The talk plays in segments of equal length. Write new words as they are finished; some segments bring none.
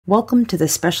Welcome to the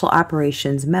Special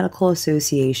Operations Medical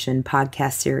Association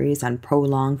podcast series on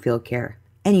prolonged field care.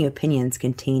 Any opinions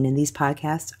contained in these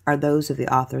podcasts are those of the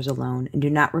authors alone and do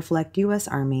not reflect U.S.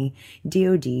 Army,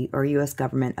 DoD, or U.S.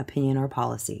 government opinion or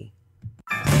policy.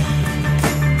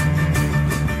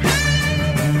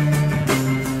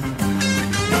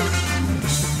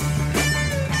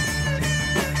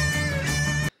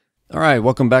 All right,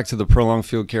 welcome back to the Prolonged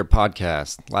Field Care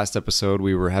Podcast. Last episode,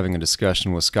 we were having a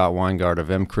discussion with Scott Weingart of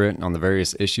MCRIT on the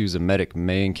various issues a medic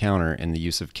may encounter in the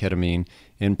use of ketamine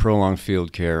in prolonged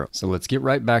field care. So let's get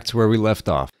right back to where we left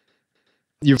off.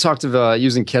 You've talked of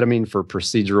using ketamine for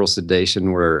procedural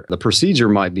sedation, where the procedure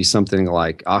might be something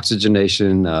like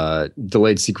oxygenation,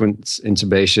 delayed sequence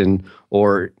intubation,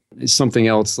 or something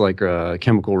else like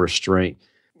chemical restraint.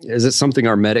 Is it something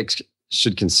our medics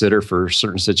should consider for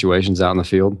certain situations out in the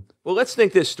field? Well, let's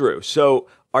think this through. So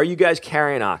are you guys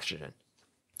carrying oxygen?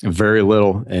 Very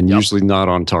little, and usually not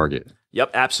on target.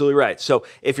 Yep, absolutely right. So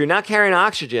if you're not carrying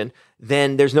oxygen,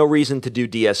 then there's no reason to do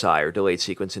DSI or delayed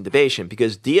sequence intubation,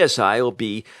 because DSI will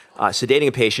be sedating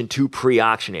a patient to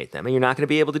pre-oxygenate them, and you're not going to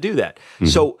be able to do that. Mm-hmm.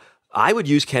 So I would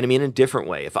use ketamine in a different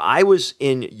way. If I was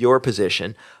in your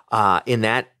position, in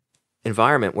that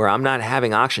environment where I'm not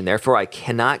having oxygen, therefore I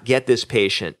cannot get this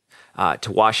patient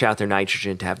to wash out their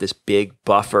nitrogen, to have this big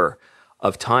buffer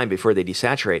of time before they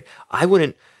desaturate, I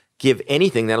wouldn't give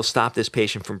anything that'll stop this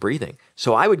patient from breathing.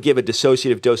 So I would give a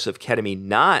dissociative dose of ketamine,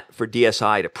 not for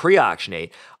DSI to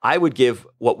pre-oxygenate. I would give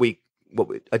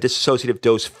a dissociative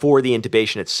dose for the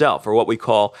intubation itself, or what we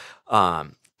call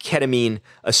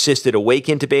ketamine-assisted awake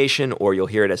intubation, or you'll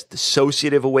hear it as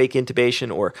dissociative awake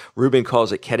intubation, or Ruben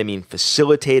calls it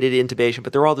ketamine-facilitated intubation,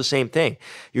 but they're all the same thing.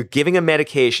 You're giving a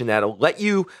medication that'll let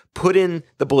you put in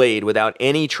the blade without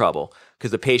any trouble, because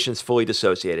the patient's fully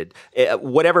dissociated.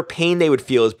 Whatever pain they would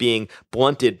feel is being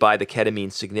blunted by the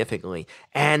ketamine significantly,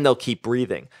 and they'll keep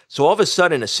breathing. So all of a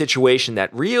sudden, a situation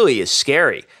that really is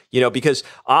scary, because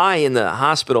I, in the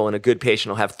hospital, in a good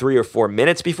patient, will have 3 or 4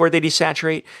 minutes before they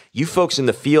desaturate. You folks in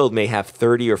the field may have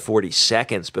 30 or 40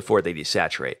 seconds before they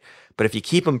desaturate. But if you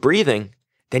keep them breathing,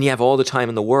 then you have all the time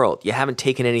in the world. You haven't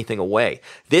taken anything away.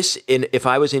 This, if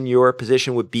I was in your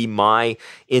position, would be my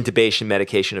intubation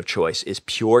medication of choice, is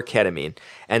pure ketamine,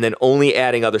 and then only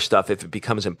adding other stuff if it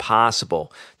becomes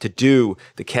impossible to do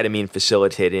the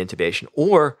ketamine-facilitated intubation.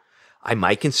 Or I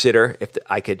might consider, if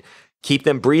I could keep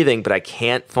them breathing, but I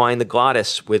can't find the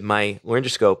glottis with my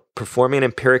laryngoscope, performing an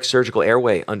empiric surgical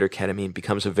airway under ketamine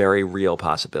becomes a very real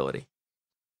possibility.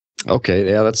 Okay,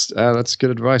 yeah, that's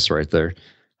good advice right there.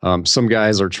 Some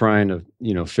guys are trying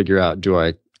to, figure out, do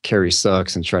I carry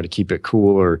sucks and try to keep it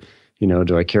cool, or,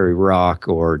 do I carry rock?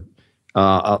 Or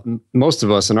most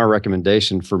of us, in our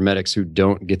recommendation for medics who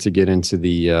don't get to get into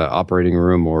the operating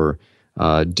room or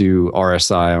do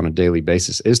RSI on a daily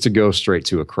basis, is to go straight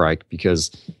to a crike, because,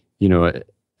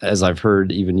 as I've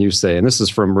heard even you say, and this is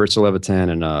from Rich Levitan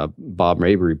and Bob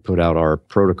Mabry put out our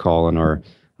protocol and our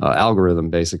algorithm,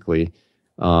 basically,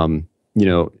 6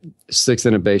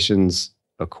 intubations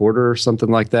a quarter or something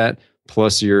like that,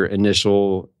 plus your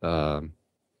initial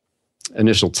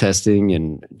testing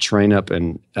and train up,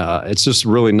 and it's just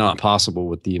really not possible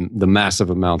with the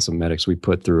massive amounts of medics we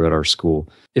put through at our school.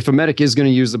 If a medic is going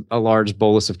to use a large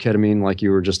bolus of ketamine, like you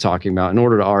were just talking about, in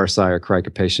order to RSI or crike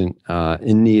a patient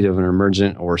in need of an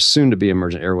emergent or soon to be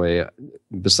emergent airway,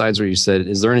 besides what you said,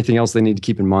 is there anything else they need to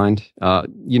keep in mind?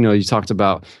 You talked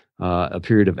about a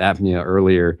period of apnea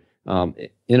earlier.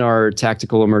 In our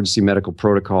tactical emergency medical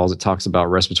protocols, it talks about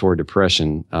respiratory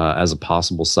depression as a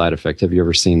possible side effect. Have you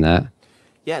ever seen that?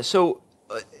 Yeah. So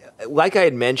like I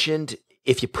had mentioned,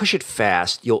 if you push it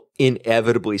fast, you'll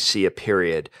inevitably see a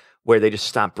period where they just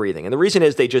stop breathing. And the reason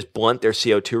is they just blunt their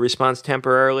CO2 response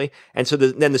temporarily. And so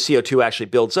then the CO2 actually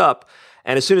builds up.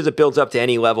 And as soon as it builds up to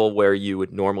any level where you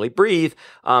would normally breathe,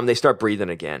 they start breathing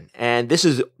again. And this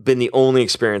has been the only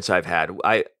experience I've had.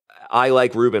 I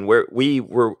like Ruben, where we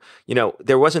were,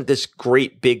 there wasn't this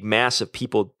great big mass of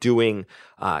people doing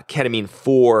ketamine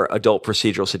for adult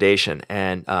procedural sedation.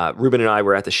 And Ruben and I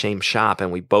were at the same shop,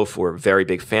 and we both were very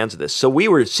big fans of this. So we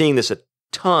were seeing this a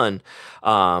ton,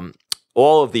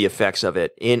 all of the effects of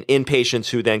it in patients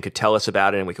who then could tell us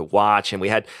about it, and we could watch. And we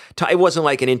had, it wasn't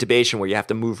like an intubation where you have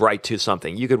to move right to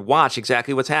something. You could watch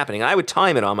exactly what's happening. I would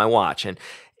time it on my watch, and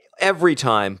every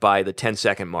time by the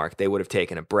 10-second mark, they would have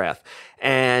taken a breath.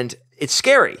 And it's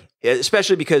scary,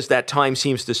 especially because that time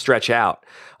seems to stretch out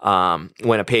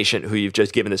when a patient who you've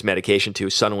just given this medication to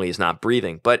suddenly is not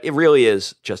breathing. But it really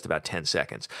is just about 10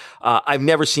 seconds. I've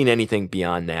never seen anything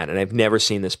beyond that, and I've never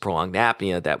seen this prolonged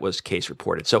apnea that was case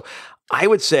reported. So I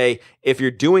would say if you're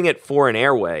doing it for an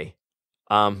airway,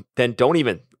 then don't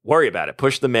even worry about it.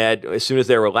 Push the med. As soon as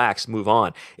they're relaxed, move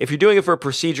on. If you're doing it for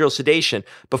procedural sedation,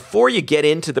 before you get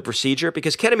into the procedure,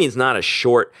 because ketamine is not a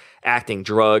short-acting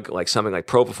drug like something like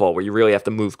propofol where you really have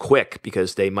to move quick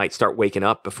because they might start waking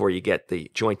up before you get the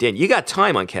joint in. You got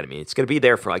time on ketamine. It's going to be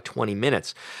there for like 20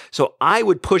 minutes. So I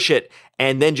would push it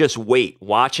and then just wait,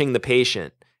 watching the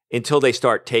patient until they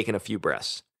start taking a few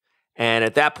breaths. And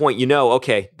at that point,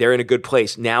 okay, they're in a good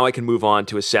place. Now I can move on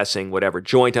to assessing whatever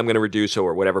joint I'm going to reduce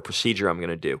or whatever procedure I'm going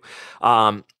to do.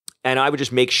 And I would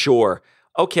just make sure,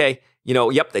 okay,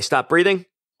 yep, they stopped breathing,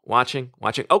 watching.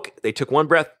 Okay, they took one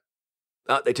breath.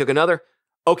 They took another.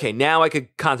 Okay, now I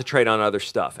could concentrate on other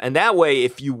stuff. And that way,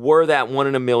 if you were that 1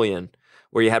 in a million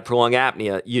where you had prolonged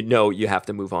apnea, you have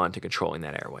to move on to controlling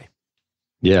that airway.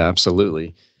 Yeah,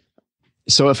 absolutely.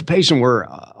 So if a patient were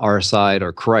RSI'd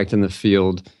or correct in the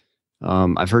field,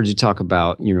 I've heard you talk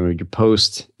about, your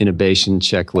post-intubation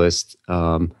checklist.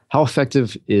 How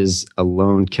effective is a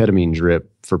lone ketamine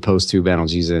drip for post-tube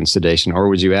analgesia and sedation? Or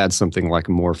would you add something like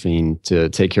morphine to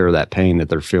take care of that pain that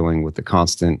they're feeling with the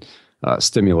constant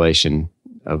stimulation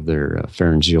of their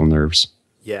pharyngeal nerves?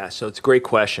 Yeah, so it's a great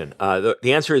question. The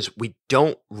answer is we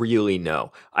don't really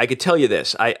know. I could tell you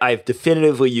this. I've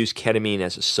definitively used ketamine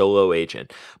as a solo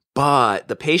agent. But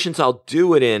the patients I'll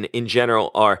do it in general,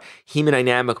 are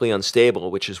hemodynamically unstable,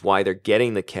 which is why they're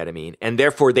getting the ketamine. And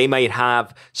therefore, they might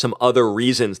have some other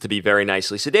reasons to be very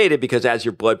nicely sedated because as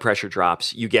your blood pressure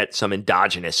drops, you get some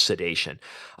endogenous sedation.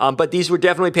 But these were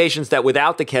definitely patients that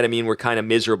without the ketamine were kind of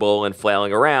miserable and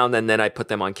flailing around. And then I put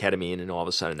them on ketamine and all of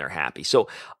a sudden they're happy. So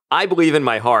I believe in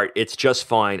my heart it's just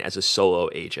fine as a solo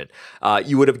agent.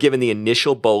 You would have given the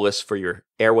initial bolus for your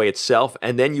airway itself,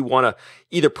 and then you want to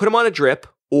either put them on a drip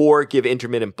or give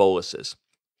intermittent boluses.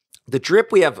 The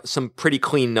drip we have some pretty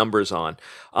clean numbers on.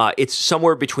 It's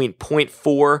somewhere between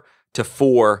 0.4 to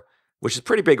 4, which is a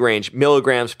pretty big range,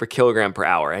 milligrams per kilogram per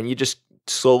hour, and you just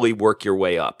slowly work your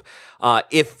way up.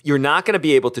 If you're not going to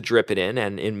be able to drip it in,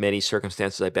 and in many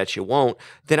circumstances I bet you won't,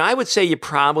 then I would say you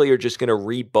probably are just going to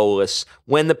re-bolus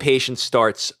when the patient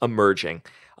starts emerging.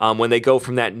 When they go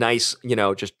from that nice,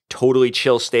 just totally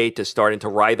chill state to starting to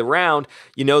writhe around,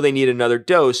 they need another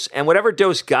dose. And whatever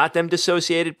dose got them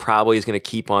dissociated probably is going to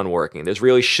keep on working. There's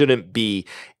really shouldn't be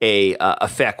a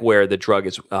effect where the drug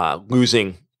is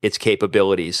losing its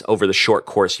capabilities over the short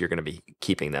course you're going to be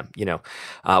keeping them.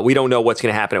 We don't know what's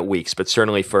going to happen at weeks, but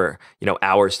certainly for,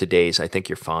 hours to days, I think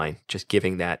you're fine. Just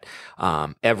giving that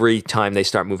every time they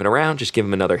start moving around, just give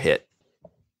them another hit.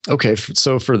 Okay,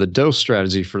 so for the dose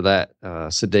strategy for that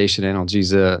sedation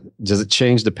analgesia, does it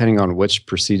change depending on which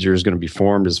procedure is going to be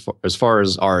formed as far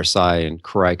as RSI and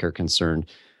Crike are concerned?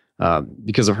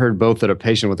 Because I've heard both that a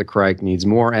patient with a Crike needs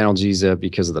more analgesia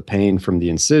because of the pain from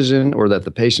the incision, or that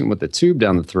the patient with the tube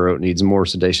down the throat needs more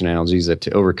sedation analgesia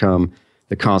to overcome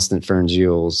the constant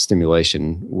pharyngeal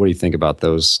stimulation. What do you think about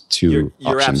those two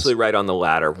You're options? absolutely right on the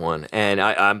latter one. And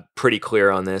I'm pretty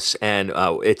clear on this. And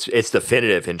it's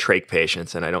definitive in trach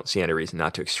patients, and I don't see any reason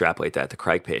not to extrapolate that to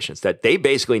Crike patients, that they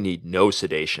basically need no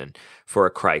sedation for a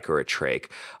Crike or a trach.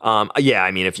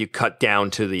 If you cut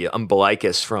down to the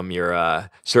umbilicus from your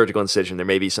surgical incision, there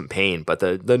may be some pain, but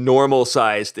the normal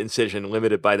sized incision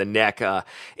limited by the neck,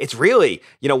 it's really,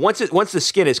 once the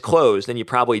skin is closed, then you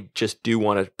probably just do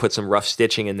want to put some rough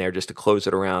stitching in there just to close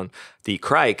it around the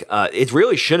Crike. It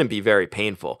really shouldn't be very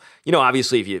painful.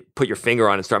 Obviously if you put your finger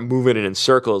on it and start moving it in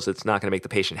circles, it's not going to make the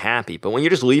patient happy. But when you're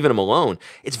just leaving them alone,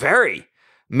 it's very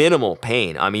minimal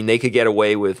pain. I mean, they could get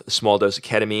away with a small dose of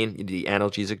ketamine, the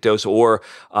analgesic dose, or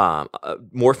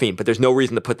morphine, but there's no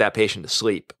reason to put that patient to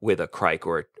sleep with a Crike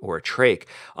or a trach.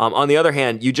 On the other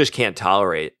hand, you just can't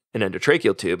tolerate an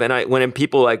endotracheal tube. And when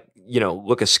people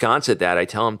look askance at that, I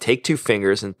tell them, take 2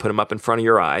 fingers and put them up in front of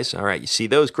your eyes. All right, you see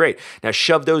those? Great. Now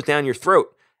shove those down your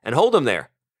throat and hold them there.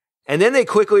 And then they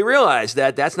quickly realize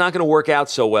that that's not going to work out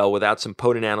so well without some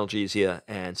potent analgesia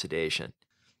and sedation.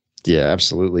 Yeah,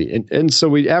 absolutely. And so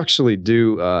we actually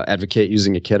do advocate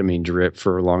using a ketamine drip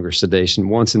for longer sedation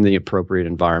once in the appropriate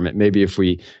environment. Maybe if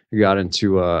we got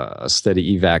into a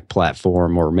steady evac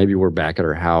platform, or maybe we're back at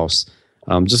our house,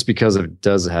 just because it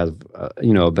does have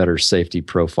a better safety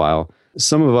profile.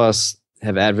 Some of us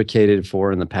have advocated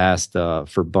for in the past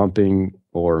for bumping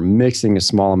or mixing a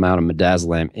small amount of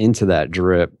midazolam into that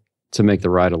drip to make the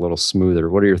ride a little smoother.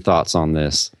 What are your thoughts on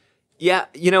this? Yeah,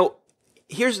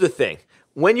 here's the thing.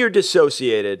 When you're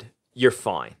dissociated, you're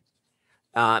fine.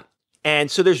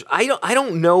 And so I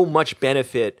don't know much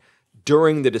benefit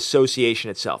during the dissociation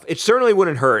itself. It certainly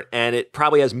wouldn't hurt, and it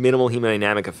probably has minimal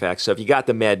hemodynamic effects. So if you got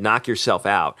the med, knock yourself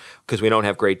out, because we don't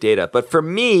have great data. But for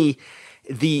me,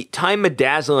 the time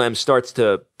midazolam starts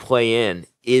to play in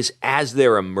is as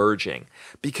they're emerging,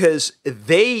 because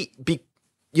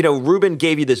Ruben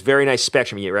gave you this very nice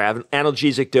spectrum. You have an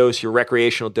analgesic dose, your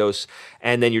recreational dose,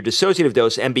 and then your dissociative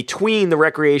dose. And between the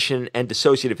recreation and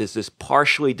dissociative is this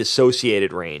partially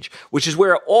dissociated range, which is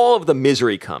where all of the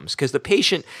misery comes, because the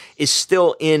patient is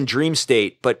still in dream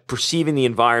state, but perceiving the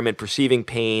environment, perceiving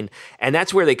pain, and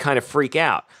that's where they kind of freak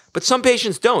out. But some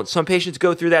patients don't. Some patients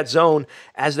go through that zone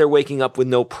as they're waking up with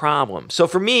no problem. So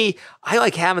for me, I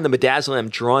like having the midazolam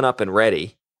drawn up and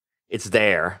ready. It's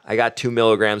there. I got 2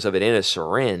 milligrams of it in a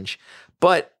syringe,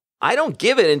 but I don't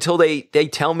give it until they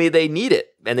tell me they need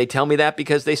it. And they tell me that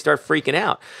because they start freaking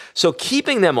out. So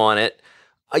keeping them on it,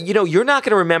 you're not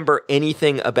going to remember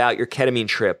anything about your ketamine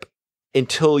trip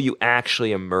until you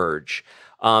actually emerge.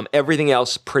 Everything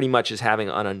else pretty much is having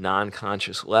on a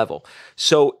non-conscious level.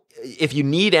 So if you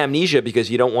need amnesia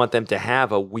because you don't want them to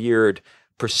have a weird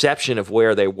perception of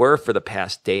where they were for the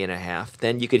past day and a half,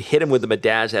 then you could hit them with the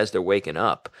midaz as they're waking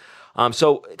up.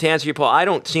 So to answer you, Paul, I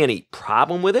don't see any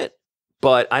problem with it,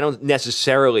 but I don't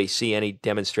necessarily see any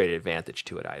demonstrated advantage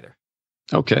to it either.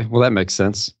 Okay, well, that makes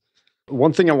sense.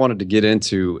 One thing I wanted to get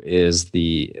into is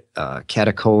the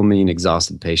catecholamine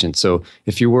exhausted patient. So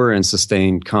if you were in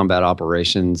sustained combat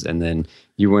operations and then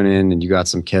you went in and you got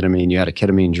some ketamine, you had a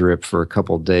ketamine drip for a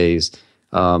couple of days,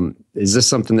 is this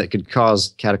something that could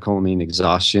cause catecholamine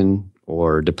exhaustion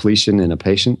or depletion in a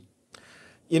patient?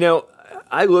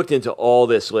 I looked into all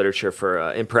this literature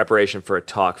in preparation for a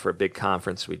talk for a big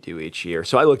conference we do each year.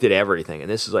 So I looked at everything,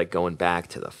 and this is like going back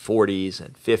to the 40s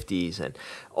and 50s and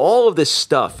all of this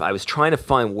stuff. I was trying to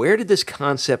find, where did this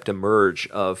concept emerge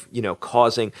of,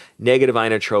 causing negative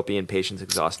inotropy in patients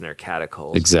exhausting their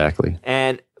catechols? Exactly.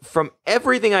 And from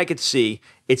everything I could see,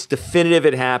 it's definitive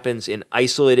it happens in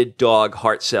isolated dog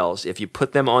heart cells if you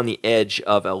put them on the edge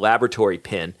of a laboratory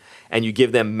pin and you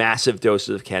give them massive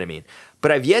doses of ketamine.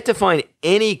 But I've yet to find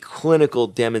any clinical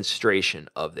demonstration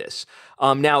of this.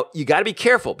 Now, you got to be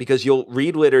careful, because you'll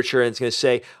read literature and it's going to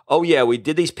say, oh yeah, we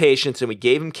did these patients and we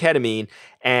gave them ketamine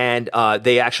and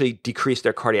they actually decreased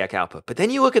their cardiac output. But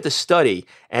then you look at the study,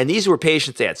 and these were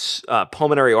patients that had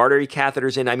pulmonary artery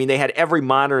catheters in. I mean, they had every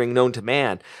monitoring known to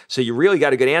man. So you really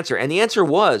got a good answer. And the answer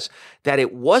was that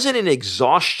it wasn't an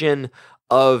exhaustion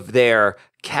of their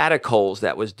catechols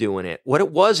that was doing it. What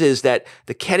it was is that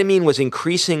the ketamine was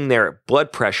increasing their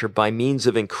blood pressure by means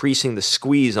of increasing the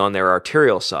squeeze on their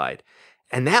arterial side.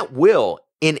 And that will,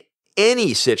 in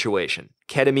any situation,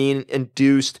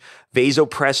 ketamine-induced,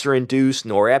 vasopressor-induced,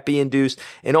 norepi-induced,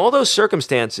 in all those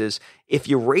circumstances, if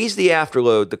you raise the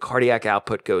afterload, the cardiac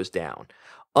output goes down,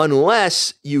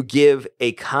 unless you give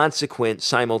a consequent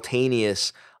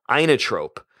simultaneous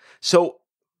inotrope. So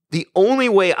the only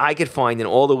way I could find in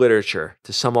all the literature,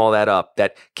 to sum all that up,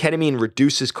 that ketamine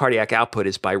reduces cardiac output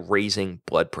is by raising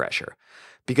blood pressure.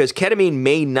 Because ketamine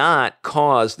may not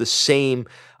cause the same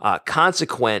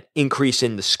consequent increase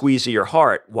in the squeeze of your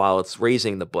heart while it's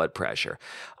raising the blood pressure.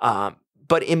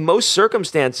 But in most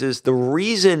circumstances, the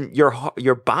reason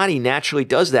your body naturally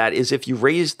does that is if you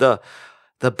raise the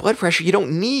blood pressure, you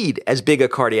don't need as big a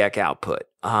cardiac output.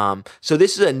 So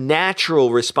this is a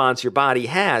natural response your body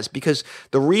has, because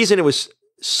the reason it was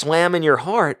slamming your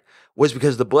heart was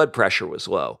because the blood pressure was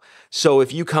low. So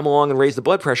if you come along and raise the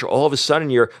blood pressure, all of a sudden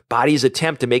your body's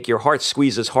attempt to make your heart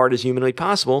squeeze as hard as humanly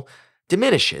possible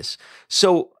diminishes.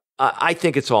 So I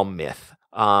think it's all myth.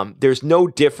 There's no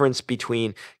difference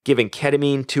between giving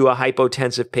ketamine to a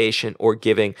hypotensive patient or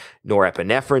giving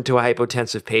norepinephrine to a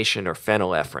hypotensive patient or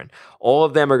phenylephrine. All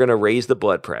of them are going to raise the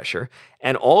blood pressure.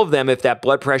 And all of them, if that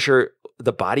blood pressure,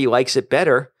 the body likes it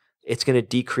better, it's going to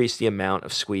decrease the amount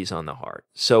of squeeze on the heart.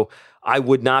 So I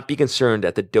would not be concerned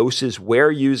at the doses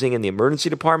we're using in the emergency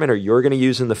department or you're going to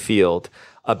use in the field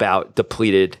about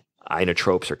depleted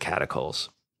inotropes or catechols.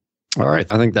 All right.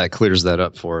 I think that clears that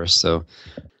up for us. So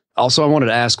also, I wanted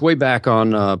to ask, way back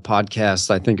on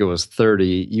podcast, I think it was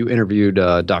 30, you interviewed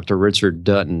Dr. Richard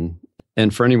Dutton.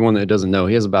 And for anyone that doesn't know,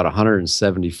 he has about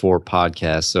 174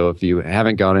 podcasts. So if you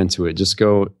haven't got into it, just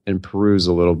go and peruse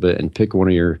a little bit and pick one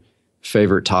of your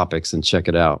favorite topics and check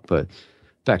it out. But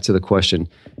back to the question,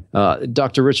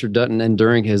 Dr. Richard Dutton, and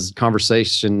during his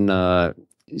conversation,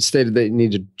 stated they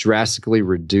need to drastically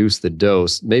reduce the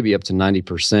dose, maybe up to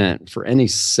 90%, for any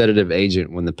sedative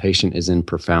agent when the patient is in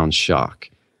profound shock.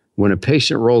 When a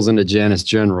patient rolls into Janus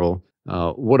General,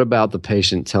 what about the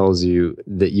patient tells you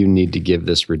that you need to give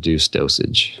this reduced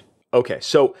dosage? Okay,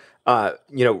 so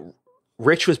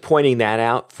Rich was pointing that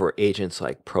out for agents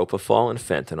like propofol and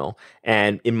fentanyl.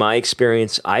 And in my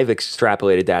experience, I've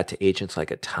extrapolated that to agents like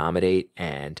etomidate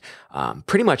and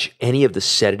pretty much any of the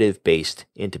sedative-based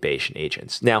intubation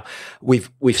agents. Now,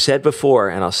 we've said before,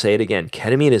 and I'll say it again,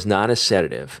 ketamine is not a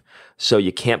sedative, so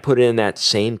you can't put it in that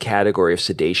same category of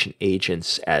sedation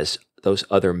agents as those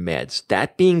other meds.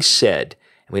 That being said,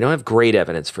 we don't have great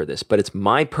evidence for this, but it's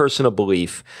my personal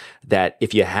belief that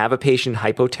if you have a patient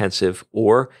hypotensive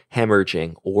or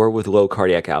hemorrhaging or with low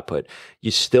cardiac output,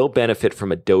 you still benefit from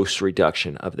a dose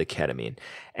reduction of the ketamine.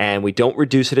 And we don't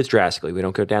reduce it as drastically. We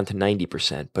don't go down to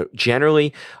 90%. But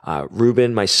generally,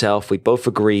 Ruben, myself, we both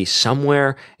agree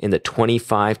somewhere in the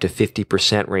 25 to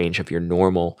 50% range of your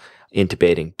normal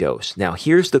intubating dose. Now,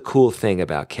 here's the cool thing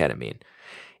about ketamine.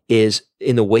 Is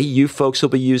in the way you folks will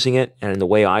be using it and in the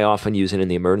way I often use it in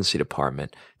the emergency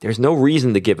department, there's no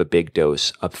reason to give a big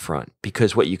dose up front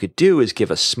because what you could do is give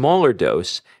a smaller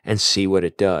dose and see what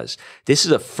it does. This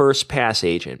is a first pass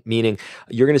agent, meaning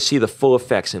you're going to see the full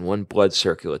effects in one blood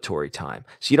circulatory time.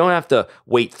 So you don't have to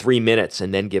wait 3 minutes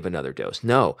and then give another dose.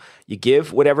 No, you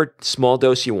give whatever small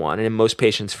dose you want. And in most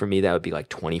patients, for me, that would be like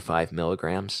 25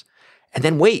 milligrams. And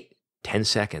then wait 10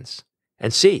 seconds.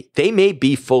 And see, they may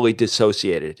be fully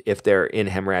dissociated if they're in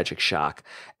hemorrhagic shock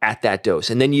at that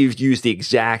dose. And then you've used the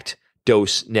exact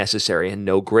dose necessary and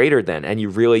no greater than, and you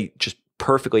really just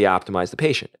perfectly optimize the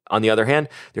patient. On the other hand,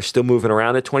 they're still moving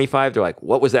around at 25. They're like,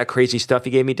 what was that crazy stuff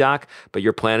you gave me, doc? But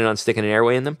you're planning on sticking an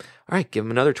airway in them? All right, give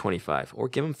them another 25 or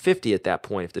give them 50 at that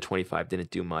point if the 25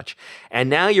 didn't do much. And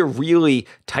now you're really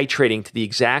titrating to the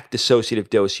exact dissociative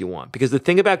dose you want. Because the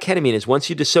thing about ketamine is once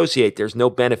you dissociate, there's no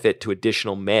benefit to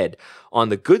additional med on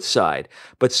the good side.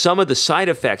 But some of the side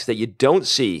effects that you don't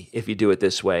see if you do it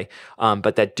this way,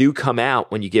 but that do come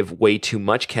out when you give way too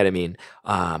much ketamine,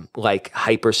 like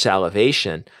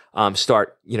hypersalivation,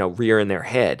 start, rearing their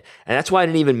head. And that's why I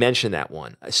didn't even mention that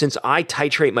one. Since I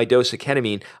titrate my dose of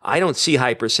ketamine, I don't see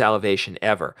hypersalivation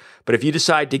ever. But if you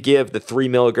decide to give the 3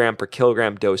 milligram per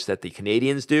kilogram dose that the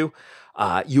Canadians do,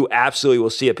 you absolutely will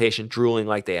see a patient drooling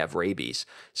like they have rabies.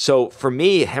 So for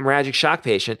me, a hemorrhagic shock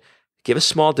patient, give a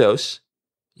small dose,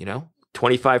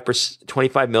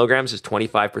 25 milligrams is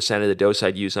 25% of the dose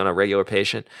I'd use on a regular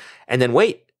patient. And then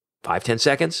wait 5-10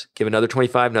 seconds, give another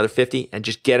 25, another 50, and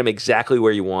just get them exactly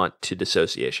where you want to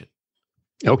dissociation.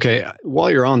 Okay.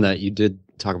 While you're on that, you did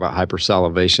talk about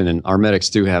hypersalivation, and our medics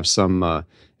do have some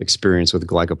experience with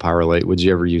glycopyrrolate. Would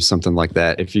you ever use something like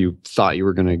that if you thought you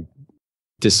were going to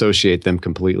dissociate them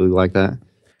completely like that?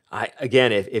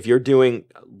 Again, if you're doing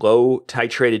low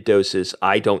titrated doses,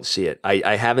 I don't see it.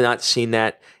 I have not seen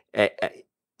that.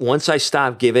 Once I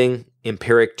stopped giving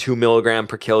empiric 2 milligram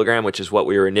per kilogram, which is what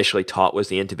we were initially taught was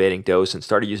the intubating dose, and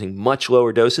started using much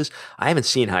lower doses, I haven't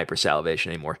seen hypersalivation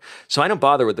anymore. So I don't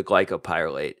bother with the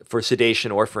glycopyrrolate for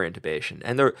sedation or for intubation.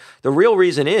 And the real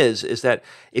reason is that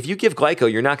if you give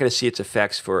glyco, you're not going to see its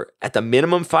effects for at the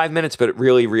minimum 5 minutes, but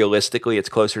really realistically, it's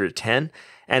closer to 10.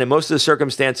 And in most of the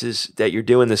circumstances that you're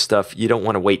doing this stuff, you don't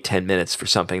want to wait 10 minutes for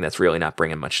something that's really not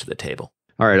bringing much to the table.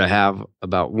 All right, I have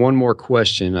about one more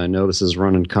question. I know this is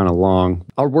running kind of long.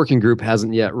 Our working group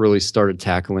hasn't yet really started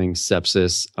tackling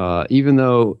sepsis, even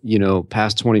though,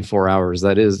 past 24 hours,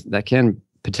 that can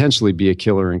potentially be a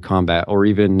killer in combat or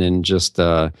even in just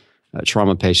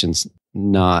trauma patients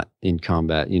not in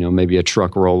combat, maybe a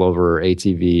truck rollover or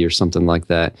ATV or something like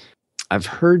that. I've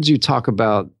heard you talk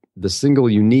about the single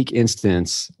unique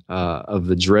instance of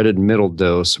the dreaded middle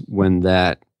dose when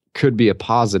that could be a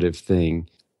positive thing.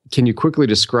 Can you quickly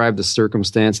describe the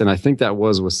circumstance? And I think that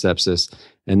was with sepsis.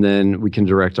 And then we can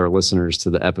direct our listeners to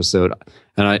the episode.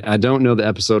 And I don't know the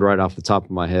episode right off the top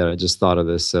of my head. I just thought of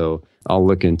this, so I'll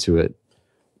look into it.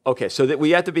 Okay, so that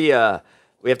we have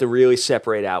to really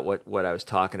separate out what I was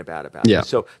talking about. Yeah.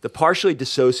 So the partially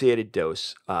dissociated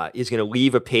dose is going to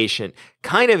leave a patient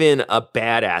kind of in a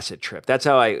bad acid trip. That's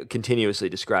how I continuously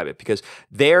describe it, because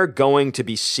they're going to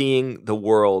be seeing the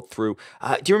world through.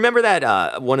 Do you remember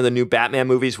that one of the new Batman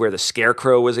movies where the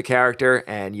Scarecrow was a character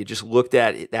and you just looked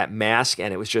at that mask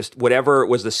and it was just whatever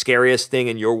was the scariest thing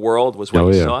in your world was what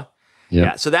you saw?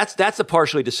 Yeah, so that's the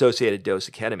partially dissociated dose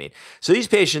of ketamine. So these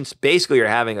patients basically are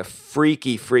having a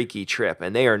freaky trip,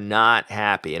 and they are not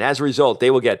happy. And as a result, they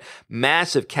will get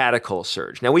massive catechol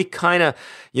surge. Now, we kind of,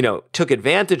 took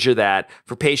advantage of that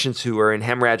for patients who are in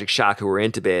hemorrhagic shock who were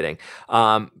intubating,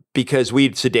 because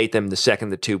we'd sedate them the second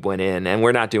the tube went in, and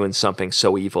we're not doing something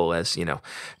so evil as,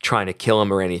 trying to kill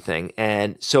them or anything.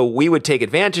 And so we would take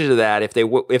advantage of that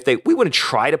we wouldn't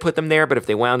try to put them there, but if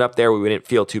they wound up there, we wouldn't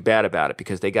feel too bad about it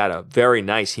because they got a very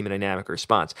nice hemodynamic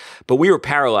response. But we were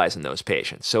paralyzing those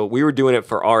patients. So we were doing it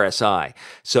for RSI.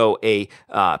 So a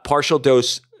partial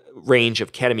dose range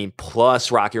of ketamine plus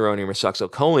rocuronium or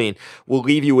succinylcholine will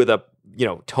leave you with a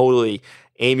totally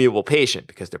amiable patient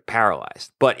because they're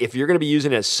paralyzed. But if you're going to be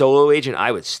using it as solo agent,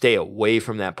 I would stay away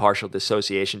from that partial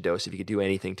dissociation dose if you could do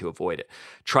anything to avoid it.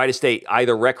 Try to stay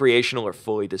either recreational or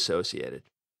fully dissociated.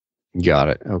 Got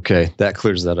it. Okay. That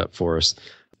clears that up for us.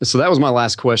 So that was my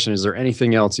last question. Is there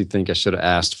anything else you think I should have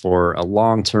asked for a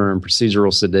long-term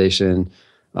procedural sedation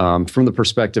from the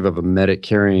perspective of a medic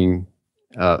carrying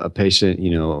a patient,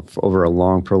 over a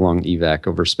long, prolonged evac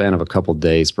over a span of a couple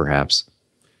days, perhaps?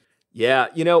 Yeah.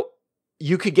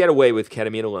 You could get away with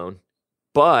ketamine alone,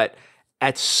 but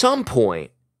at some point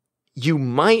you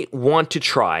might want to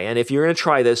try. And if you're going to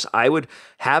try this, I would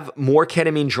have more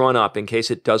ketamine drawn up in case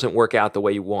it doesn't work out the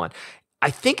way you want. I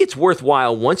think it's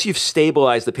worthwhile once you've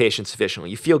stabilized the patient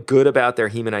sufficiently, you feel good about their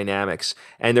hemodynamics,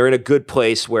 and they're in a good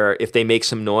place where if they make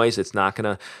some noise, it's not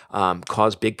going to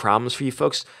cause big problems for you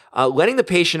folks. Letting the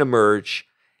patient emerge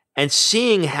and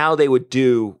seeing how they would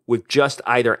do with just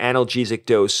either analgesic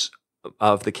dose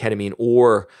of the ketamine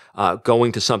or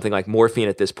going to something like morphine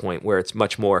at this point where it's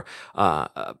much more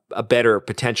a better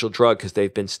potential drug because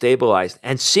they've been stabilized,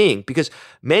 and seeing, because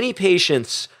many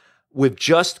patients with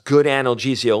just good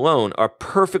analgesia alone are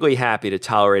perfectly happy to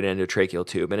tolerate an endotracheal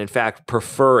tube, and in fact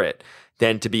prefer it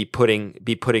than to be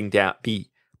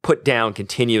put down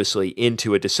continuously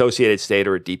into a dissociated state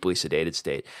or a deeply sedated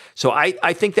state. So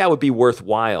I think that would be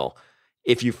worthwhile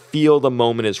if you feel the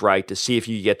moment is right to see if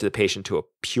you get to the patient to a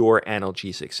pure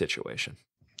analgesic situation.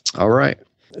 All right.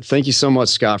 Thank you so much,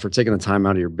 Scott, for taking the time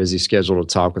out of your busy schedule to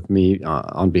talk with me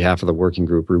on behalf of the working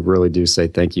group. We really do say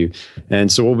thank you.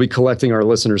 And so we'll be collecting our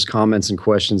listeners' comments and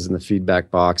questions in the feedback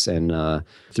box and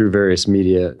through various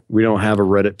media. We don't have a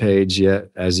Reddit page yet,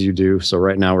 as you do. So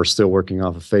right now we're still working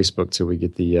off of Facebook till we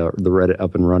get the Reddit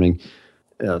up and running.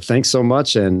 Thanks so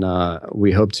much, and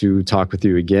we hope to talk with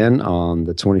you again on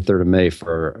the 23rd of May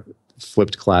for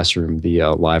Flipped Classroom, the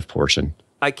live portion.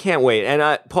 I can't wait.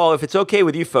 And Paul, if it's okay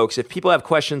with you folks, if people have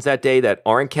questions that day that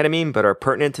aren't ketamine but are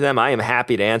pertinent to them, I am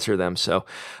happy to answer them. So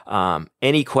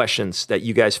any questions that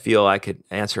you guys feel I could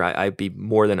answer, I'd be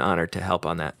more than honored to help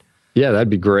on that. Yeah, that'd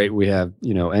be great. We have,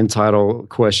 end title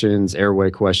questions,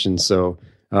 airway questions. So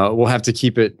we'll have to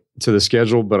keep it to the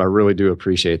schedule, but I really do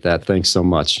appreciate that. Thanks so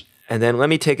much. And then let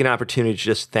me take an opportunity to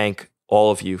just thank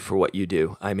all of you for what you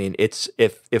do. I mean, it's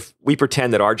if we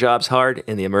pretend that our job's hard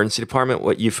in the emergency department,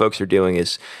 what you folks are doing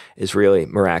is really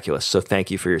miraculous. So thank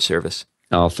you for your service.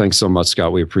 Oh, thanks so much,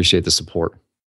 Scott. We appreciate the support.